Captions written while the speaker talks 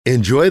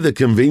Enjoy the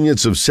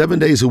convenience of 7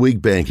 days a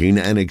week banking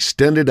and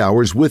extended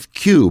hours with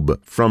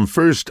Cube from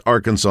First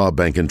Arkansas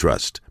Bank and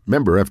Trust.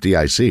 Member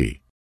FDIC.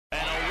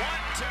 And a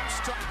 1-2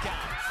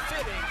 strikeout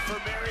fitting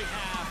for Mary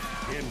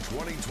Haff. In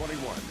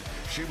 2021,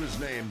 she was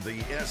named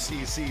the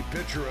SEC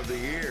Pitcher of the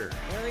Year.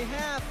 Mary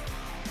Haff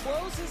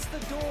closes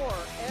the door.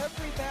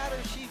 Every batter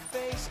she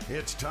faced.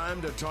 It's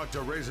time to talk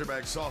to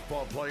Razorback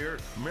softball player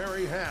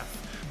Mary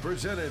Haff.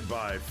 Presented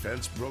by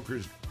Fence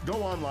Brokers. Go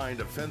online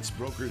to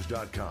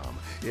fencebrokers.com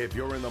if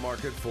you're in the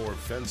market for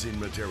fencing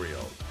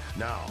material.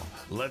 Now,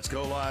 let's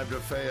go live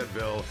to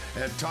Fayetteville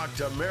and talk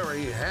to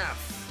Mary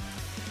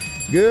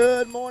Haff.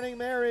 Good morning,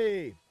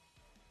 Mary.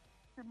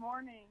 Good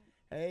morning.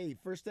 Hey,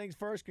 first things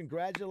first,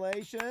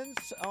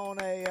 congratulations on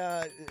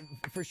a,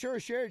 for sure,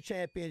 shared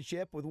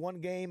championship with one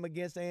game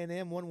against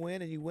A&M, one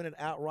win, and you win it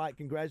outright.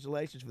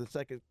 Congratulations for the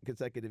second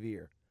consecutive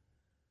year.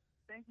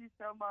 Thank you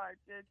so much.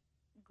 It's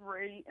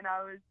great, and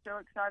I was so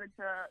excited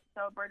to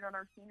celebrate on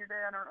our senior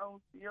day on our own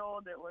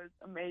field. It was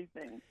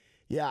amazing.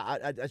 Yeah,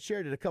 I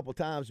shared it a couple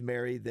times,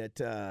 Mary, that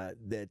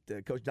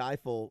Coach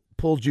Deifel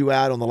pulled you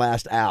out on the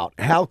last out.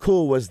 How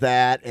cool was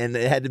that? And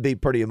it had to be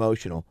pretty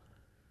emotional.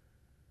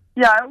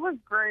 Yeah, it was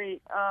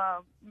great.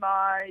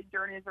 My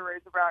journey as a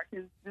Razorback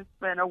has just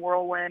been a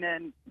whirlwind,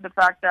 and the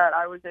fact that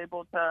I was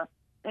able to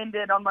end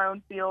it on my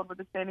own field with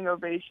a standing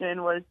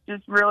ovation was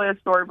just really a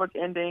storybook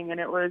ending, and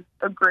it was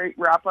a great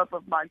wrap-up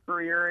of my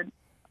career and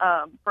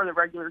for the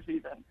regular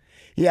season.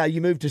 Yeah,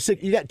 you moved to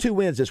six. You got 2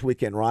 wins this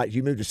weekend, right?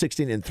 You moved to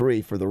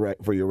 16-3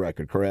 for your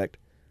record, correct?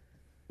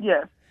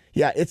 Yes.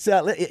 Yeah, it's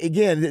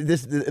again.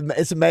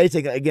 It's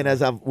amazing. Again,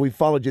 as we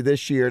followed you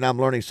this year, and I'm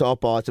learning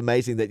softball. It's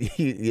amazing that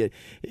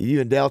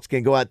you and Delts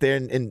can go out there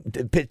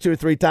and pitch 2 or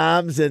 3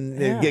 times and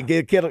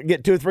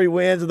get 2 or 3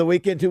 wins in the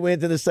weekend, 2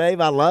 wins in a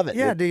save. I love it.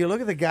 Yeah. Do you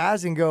look at the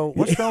guys and go,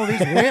 "What's wrong with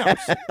these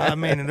wimps?" I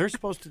mean, and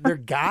they're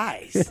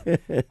guys.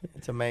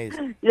 It's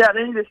amazing. Yeah,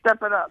 they need to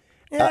step it up.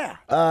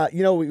 Yeah.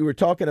 We were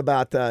talking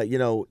about,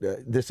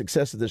 the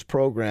success of this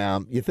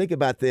program. You think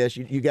about this.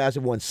 You guys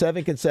have won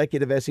 7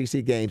 consecutive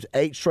SEC games,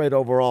 8 straight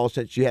overall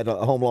since you had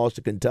a home loss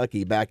to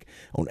Kentucky back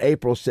on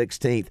April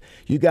 16th.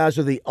 You guys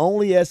are the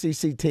only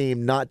SEC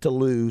team not to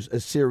lose a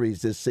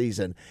series this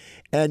season.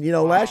 And,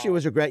 last year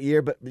was a great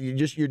year, but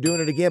you're doing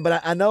it again.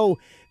 But I know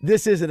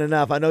this isn't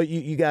enough. I know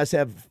you guys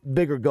have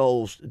bigger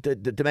goals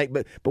to make,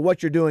 but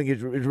what you're doing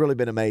has really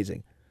been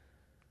amazing.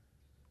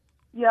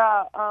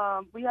 Yeah,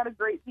 we had a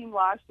great team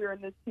last year,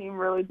 and this team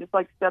really just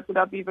stepped it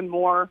up even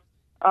more.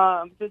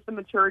 Just the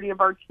maturity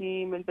of our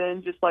team, and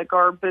then just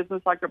our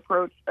business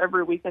approach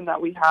every weekend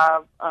that we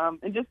have,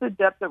 and just the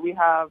depth that we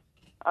have,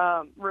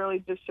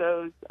 really just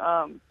shows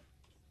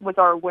with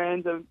our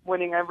wins of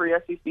winning every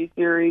SEC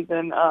series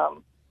and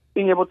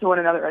being able to win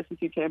another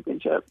SEC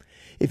championship.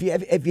 If you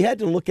had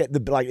to look at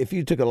if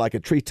you took a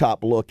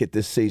treetop look at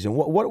this season,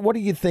 what do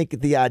you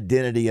think the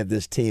identity of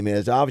this team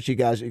is? Obviously, you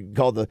guys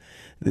call the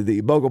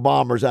Bogle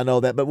Bombers. I know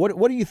that, but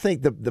what do you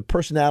think the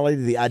personality,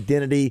 the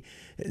identity,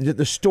 the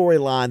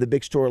storyline, the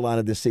big storyline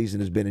of this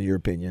season has been, in your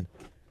opinion?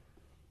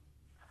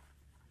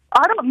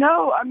 I don't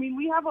know. I mean,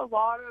 we have a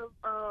lot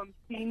of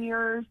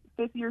seniors,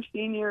 fifth-year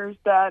seniors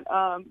that,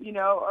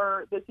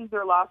 this is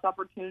their last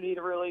opportunity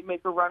to really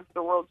make a run for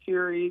the World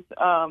Series.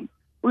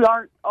 We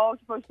aren't all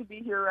supposed to be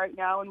here right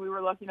now, and we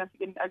were lucky enough to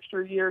get an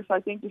extra year. So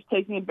I think just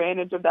taking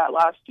advantage of that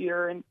last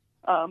year, and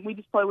we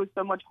just play with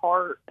so much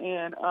heart,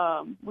 and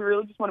we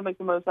really just want to make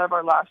the most out of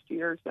our last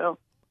year. So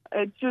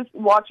it's just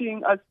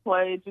watching us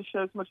play. It just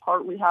shows how much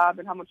heart we have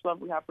and how much love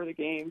we have for the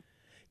game.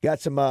 Got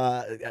some,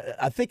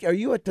 I think, are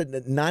you at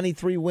the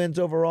 93 wins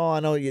overall? I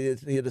know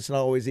it's not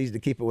always easy to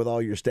keep it with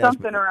all your stats.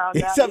 Something around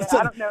that.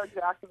 I don't know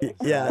exactly.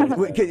 Yeah.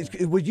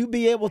 Would you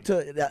be able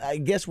to, I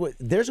guess,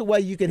 there's a way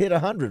you could hit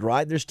 100,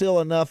 right? There's still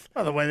enough.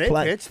 Well, the way they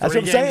pitch. That's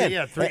what I'm saying.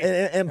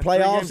 And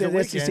playoffs and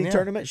the SEC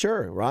tournament,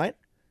 sure, right?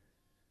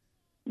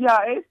 Yeah,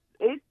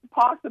 it's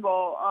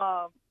possible.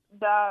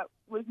 That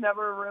was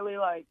never really,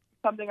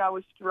 something I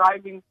was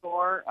striving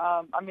for.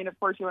 I mean, of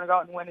course, you want to go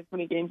out and win as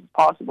many games as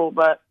possible,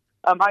 but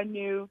I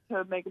knew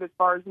to make it as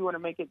far as we want to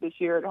make it this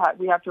year,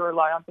 we have to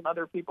rely on some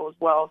other people as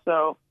well.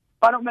 So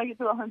if I don't make it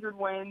to 100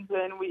 wins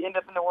and we end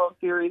up in the World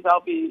Series, I'll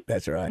be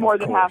more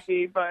than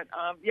happy. But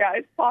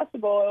it's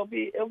possible.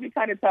 It'll be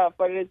kind of tough,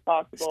 but it is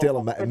possible.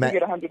 Still, to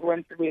get 100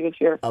 wins for me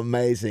this year.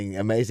 Amazing.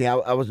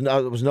 I was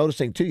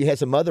noticing too. You had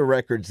some other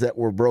records that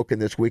were broken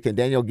this weekend.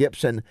 Daniel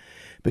Gibson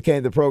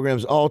became the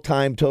program's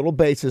all-time total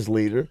bases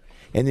leader.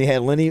 And you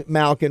had Lenny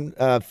Malkin,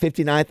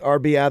 59th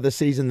RBI of the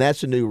season.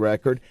 That's a new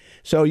record.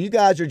 So you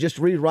guys are just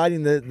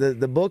rewriting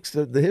the books,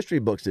 the history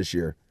books this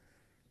year.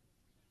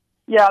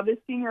 Yeah, this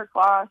senior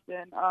class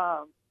and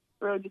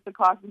really just the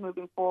classes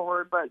moving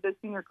forward, but this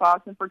senior class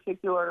in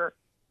particular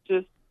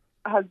just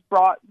has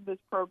brought this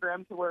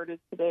program to where it is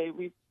today.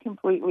 We've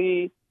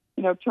completely,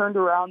 turned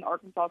around the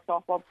Arkansas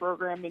softball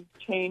program and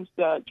changed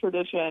the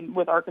tradition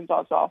with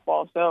Arkansas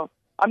softball. So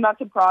I'm not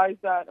surprised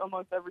that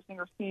almost every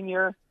single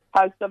senior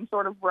has some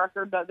sort of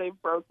record that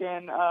they've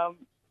broken.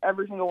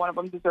 Every single one of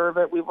them deserve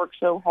it. We've worked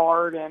so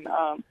hard, and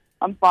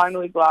I'm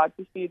finally glad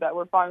to see that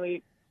we're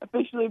finally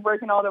officially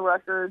breaking all the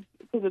records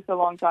because it's a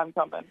long time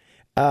coming.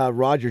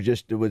 Roger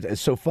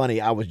it's so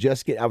funny. I was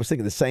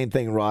thinking the same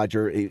thing.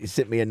 Roger, he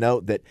sent me a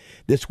note that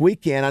this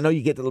weekend, I know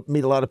you get to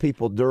meet a lot of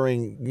people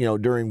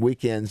during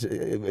weekends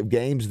of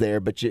games there,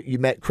 but you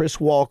met Chris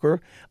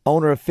Walker,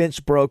 owner of Fence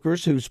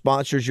Brokers, who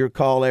sponsors your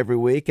call every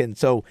week. And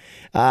so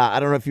I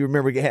don't know if you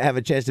remember having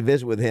a chance to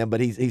visit with him, but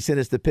he sent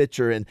us the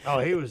picture. And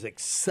he was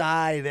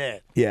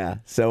excited. Yeah.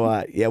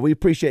 So we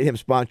appreciate him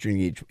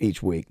sponsoring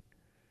each week.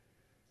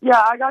 Yeah,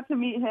 I got to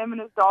meet him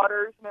and his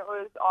daughters, and it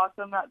was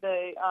awesome that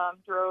they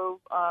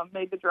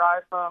made the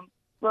drive from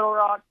Little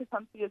Rock to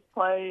come see us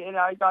play, and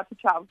I got to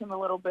chat with him a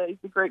little bit. He's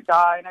a great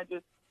guy, and I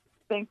just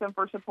thank him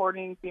for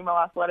supporting female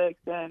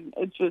athletics, and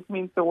it just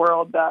means the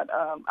world that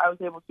I was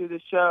able to do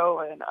this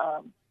show, and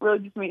really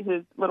just meet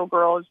his little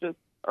girls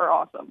are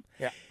awesome.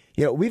 Yeah.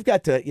 We've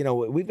got to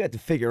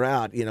figure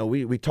out,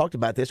 we talked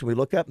about this when we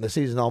look up and the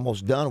season's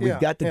almost done. We've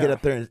got to get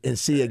up there and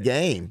see a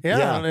game.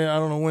 Yeah. I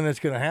don't know when that's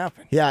going to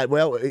happen. Yeah,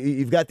 well,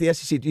 you've got the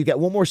SEC. You got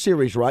one more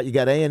series, right? You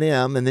got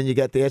A&M, and then you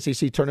got the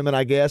SEC tournament,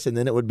 I guess, and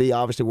then it would be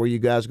obviously where you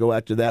guys go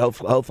after that,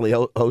 hopefully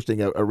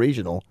hosting a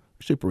regional,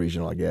 super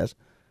regional, I guess.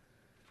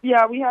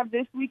 Yeah, we have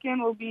this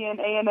weekend will be in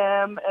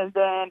A&M, and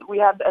then we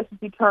have the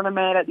SEC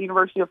tournament at the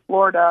University of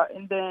Florida,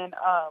 and then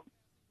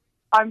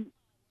I'm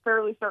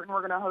fairly certain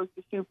we're going to host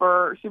a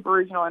super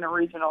regional and a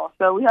regional.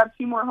 So we have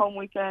 2 more home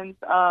weekends.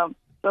 So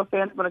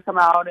fans are going to come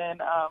out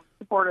and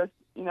support us,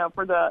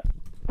 for the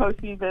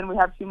postseason. We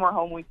have 2 more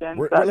home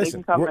weekends they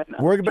can come in.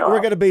 We're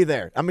going to be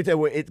there. I'm going to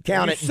tell you,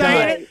 count it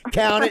done.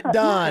 Count it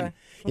done.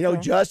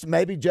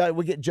 Okay.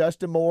 We get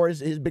Justin Moore,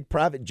 his big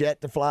private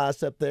jet to fly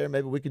us up there.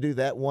 Maybe we could do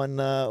that one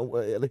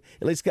at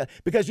least.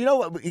 Because you know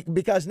what?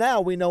 Because now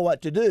we know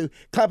what to do.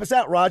 Clap us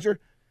out, Roger.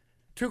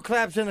 2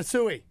 claps and a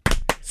suey.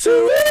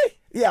 Suey?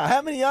 Yeah,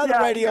 how many other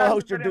radio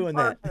hosts are doing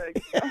that?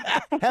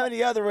 How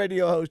many other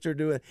radio hosts are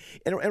doing it?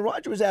 And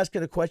Roger was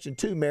asking a question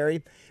too,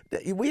 Mary.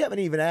 We haven't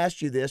even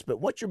asked you this, but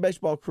what your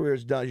baseball career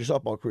has done, your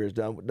softball career has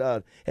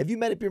done, have you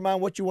made up your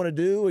mind what you want to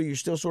do, or are you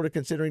still sort of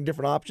considering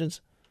different options?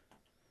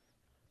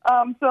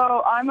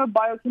 So I'm a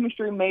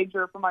biochemistry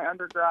major for my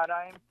undergrad.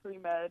 I am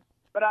pre-med,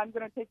 but I'm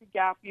going to take a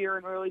gap year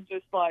and really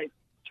just,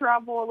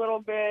 travel a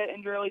little bit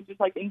and really just,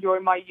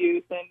 enjoy my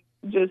youth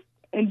and just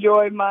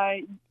enjoy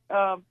my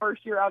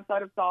first year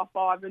outside of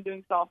softball. I've been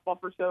doing softball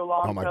for so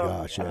long. Oh my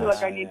gosh! I feel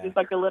like I need just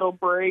a little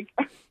break.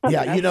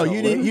 Yeah,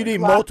 you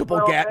need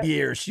multiple gap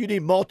years. You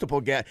need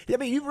multiple gap. I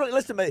mean, you really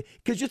listen to me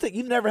because you think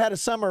you've never had a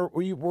summer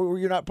where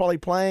you're not probably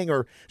playing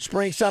or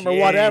spring, summer,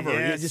 whatever.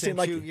 Yeah, you just seem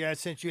like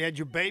since you had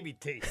your baby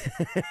teeth.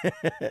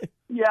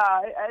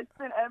 Yeah, it's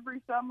been every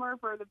summer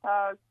for the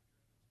past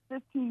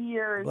 15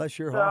 years. Bless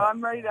your heart. So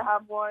I'm ready to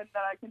have one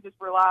that I can just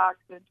relax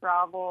and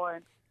travel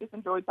and just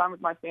enjoy time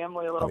with my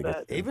family a little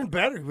bit. Even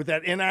better with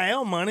that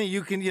NIL money,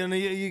 you can we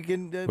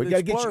got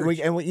to get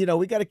you.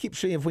 We got to keep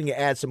seeing if we can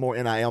add some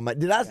more NIL money.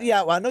 Did I?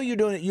 Yeah, well, I know you're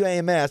doing it at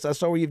UAMS. I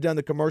saw where you've done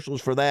the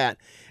commercials for that,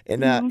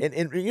 and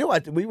and you know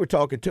what we were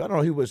talking to. I don't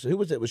know who was it.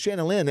 It was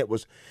Shannon Lynn that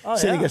was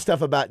sending us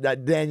stuff about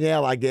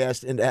Danielle, I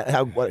guess, and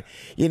how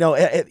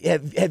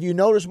have you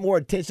noticed more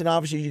attention?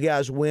 Obviously, you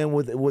guys win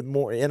with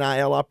more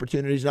NIL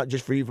opportunities, not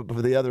just for you, but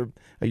for the other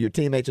your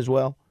teammates as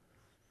well.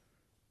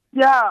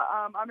 Yeah,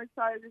 I'm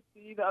excited to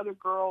see the other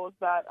girls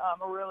that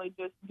are really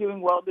just doing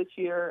well this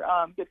year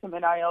get some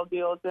NIL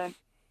deals. And,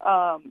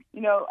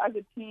 as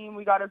a team,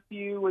 we got a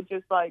few with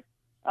just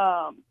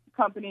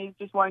companies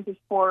just wanting to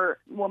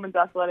support women's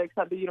athletics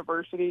at the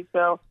university.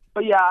 So,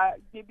 but yeah,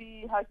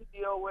 Gibby has a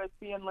deal with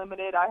Being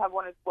Limited. I have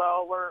one as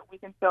well where we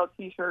can sell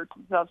T-shirts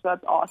and stuff. So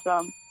that's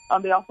awesome.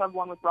 They also have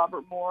one with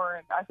Robert Moore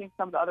and I think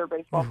some of the other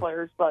baseball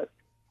players. But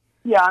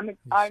yeah,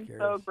 I'm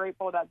so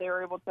grateful that they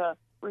were able to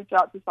reach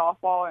out to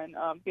softball and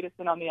get us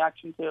in on the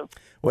action too.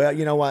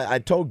 Well, I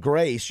told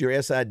Grace,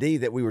 your SID,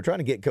 that we were trying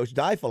to get Coach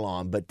Deifel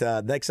on, but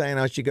next thing I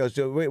know, she goes,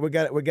 "We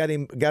got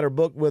her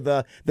booked with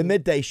the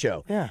midday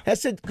show." Yeah. I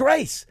said,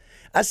 Grace,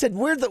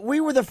 we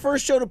were the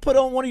first show to put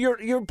on one of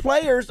your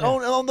players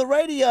on the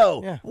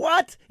radio. Yeah.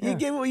 What? Yeah.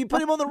 You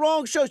put him on the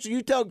wrong show, so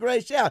you tell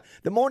Grace,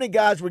 the morning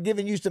guys were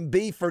giving you some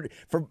beef for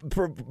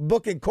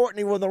booking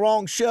Courtney on the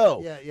wrong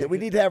show. That we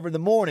need to have her in the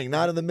morning,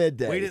 not in the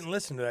midday. We didn't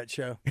listen to that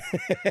show.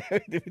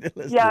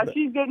 Yeah,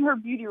 she's getting her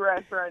beauty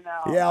rest right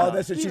now. Yeah,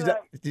 that's what she's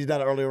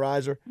not an early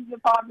riser. She's a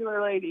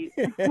popular lady.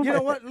 You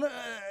know what?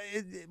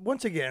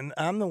 Once again,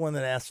 I'm the one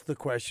that asks the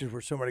questions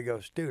where somebody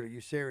goes, "Dude, are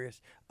you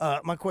serious?"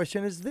 My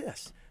question is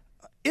this: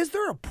 is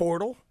there a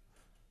portal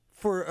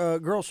for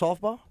girls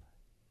softball?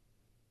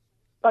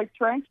 Like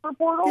transfer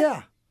portal?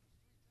 Yeah,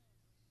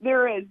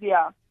 there is.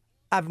 Yeah.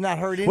 I've not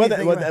heard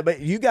anything.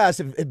 But you guys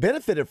have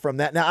benefited from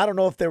that. Now I don't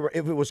know if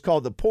it was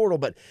called the portal,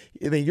 but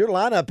I mean your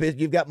lineup is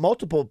you've got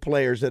multiple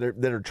players that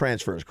are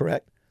transfers,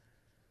 correct?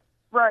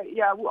 Right.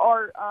 Yeah.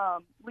 Our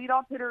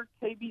leadoff hitter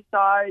KB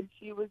Side,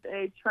 she was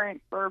a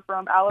transfer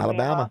from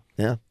Alabama.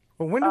 Yeah.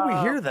 Well, when did we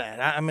hear that?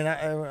 I mean,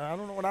 I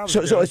don't know what I was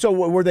doing. So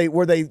were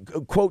they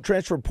quote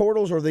transfer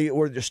portals or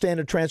the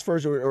standard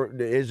transfers or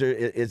is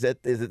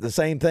it the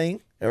same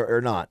thing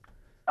or not?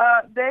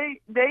 They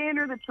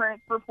enter the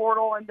transfer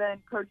portal, and then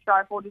Coach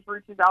Scheifel just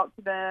reaches out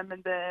to them,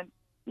 and then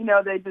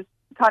they just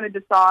kind of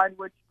decide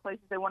which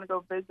places they want to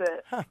go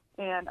visit. Huh.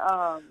 And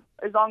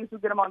as long as we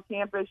get them on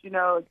campus,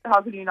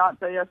 how could you not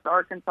say yes to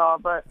Arkansas?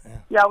 But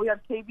yeah, we have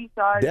KB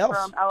Sides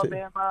from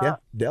Alabama, Yeah,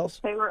 Dels.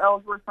 Taylor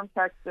Ellsworth from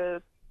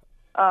Texas,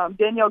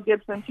 Danielle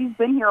Gibson. She's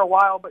been here a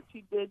while, but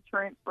she did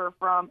transfer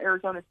from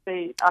Arizona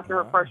State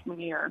after her freshman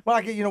year.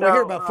 Well, we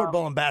hear about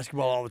football and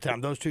basketball all the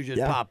time. Those two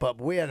just pop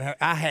up.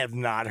 I have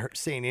not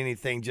seen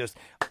anything just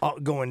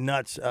going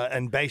nuts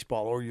in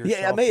baseball or your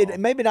softball.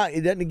 Maybe not.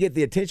 It doesn't get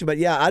the attention, but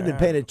I've been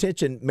paying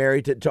attention,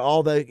 Mary, to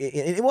all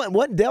the.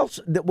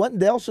 Wasn't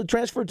Dels a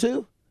transfer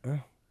too?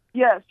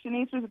 Yes,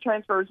 Shanice was a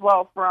transfer as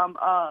well from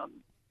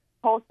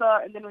Tulsa,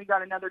 and then we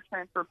got another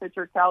transfer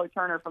pitcher, Callie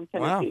Turner from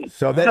Tennessee. Wow.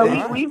 So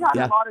we've had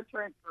a lot of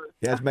transfers.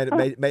 Yeah, it's made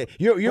it.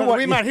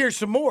 We might hear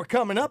some more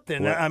coming up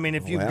then. I mean,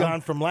 if you've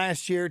gone from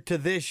last year to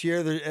this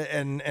year,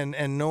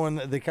 and knowing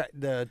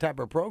the type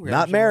of program.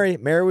 Not Mary.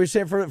 Mary was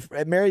here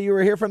Mary. You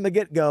were here from the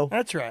get go.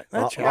 That's right.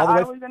 I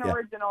was an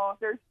original.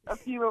 There's a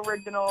few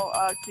original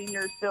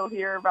seniors still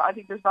here, but I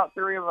think there's about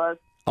 3 of us.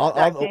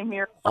 That came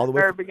here from the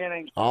very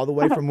beginning. All the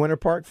way from Winter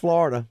Park,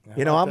 Florida.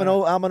 I'm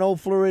an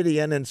old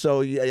Floridian, and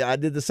so I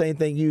did the same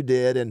thing you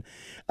did. And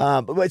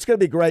but it's going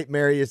to be great,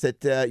 Mary, is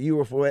that you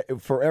will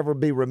forever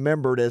be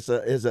remembered as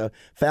a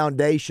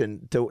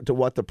foundation to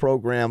what the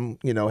program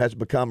has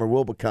become or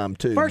will become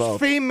too. First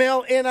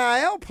female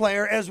NIL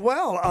player as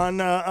well on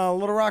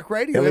Little Rock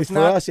Radio. At least for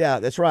us,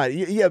 that's right.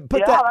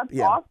 Put that's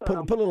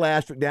awesome. Put a little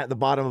asterisk down at the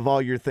bottom of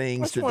all your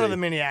things. That's one of the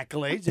many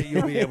accolades that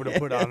you'll be able to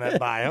put on that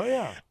bio.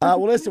 Yeah.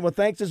 Well, listen. Well,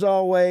 thanks as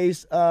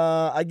always.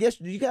 I guess,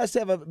 do you guys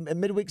have a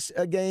midweek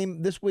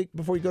game this week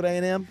before you go to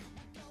A&M?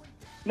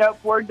 Nope,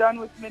 we're done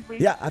with midweek.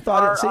 Yeah, I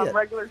thought I didn't see it.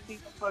 Regular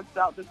season folks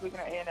out this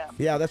weekend at A&M.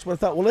 Yeah, that's what I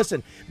thought. Well,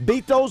 listen,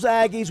 beat those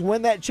Aggies,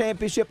 win that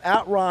championship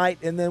outright,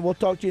 and then we'll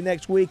talk to you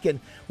next week, and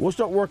we'll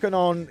start working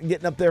on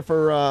getting up there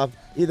for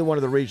either one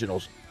of the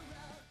regionals.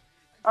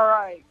 All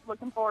right,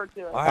 looking forward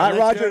to it. All right,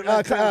 Roger,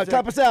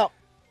 clap us out.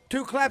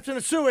 2 claps and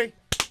a suey.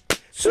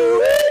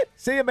 Suey!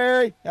 See you,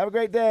 Mary. Have a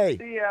great day.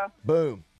 See ya. Boom.